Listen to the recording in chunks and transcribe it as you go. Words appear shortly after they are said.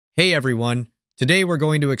Hey everyone! Today we're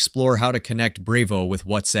going to explore how to connect Brevo with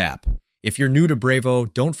WhatsApp. If you're new to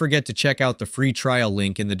Brevo, don't forget to check out the free trial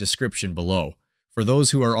link in the description below. For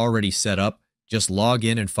those who are already set up, just log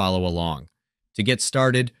in and follow along. To get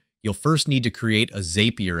started, you'll first need to create a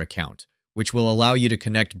Zapier account, which will allow you to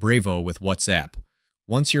connect Brevo with WhatsApp.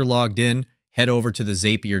 Once you're logged in, head over to the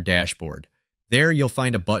Zapier dashboard. There you'll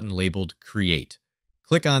find a button labeled Create.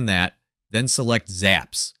 Click on that, then select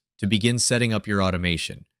Zaps to begin setting up your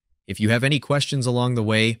automation. If you have any questions along the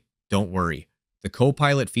way, don't worry. The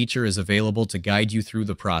Copilot feature is available to guide you through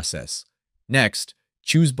the process. Next,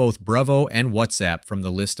 choose both Brevo and WhatsApp from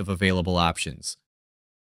the list of available options.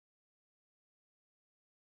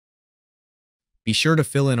 Be sure to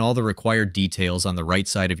fill in all the required details on the right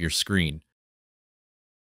side of your screen.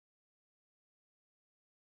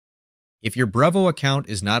 If your Brevo account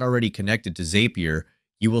is not already connected to Zapier,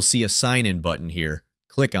 you will see a sign-in button here.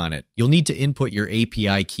 Click on it. You'll need to input your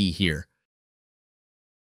API key here.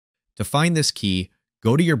 To find this key,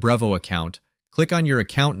 go to your Brevo account, click on your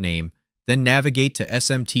account name, then navigate to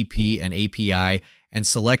SMTP and API and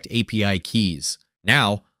select API keys.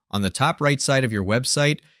 Now, on the top right side of your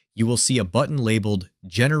website, you will see a button labeled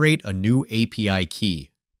Generate a new API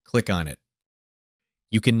key. Click on it.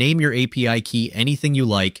 You can name your API key anything you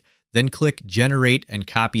like, then click Generate and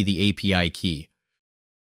copy the API key.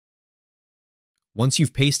 Once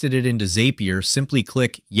you've pasted it into Zapier, simply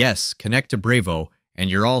click Yes, Connect to Brevo, and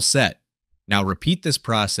you're all set. Now repeat this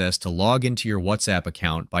process to log into your WhatsApp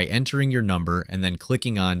account by entering your number and then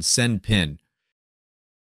clicking on Send PIN.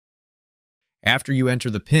 After you enter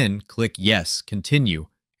the PIN, click Yes, Continue,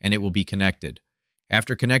 and it will be connected.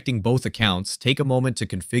 After connecting both accounts, take a moment to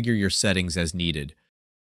configure your settings as needed.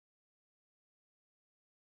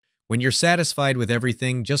 When you're satisfied with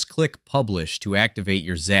everything, just click Publish to activate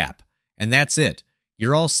your Zap. And that's it.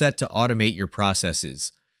 You're all set to automate your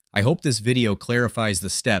processes. I hope this video clarifies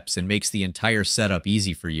the steps and makes the entire setup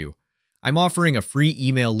easy for you. I'm offering a free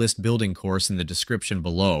email list building course in the description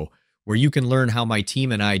below, where you can learn how my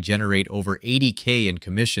team and I generate over $80K in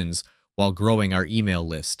commissions while growing our email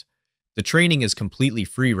list. The training is completely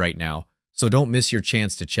free right now, so don't miss your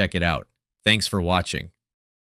chance to check it out. Thanks for watching.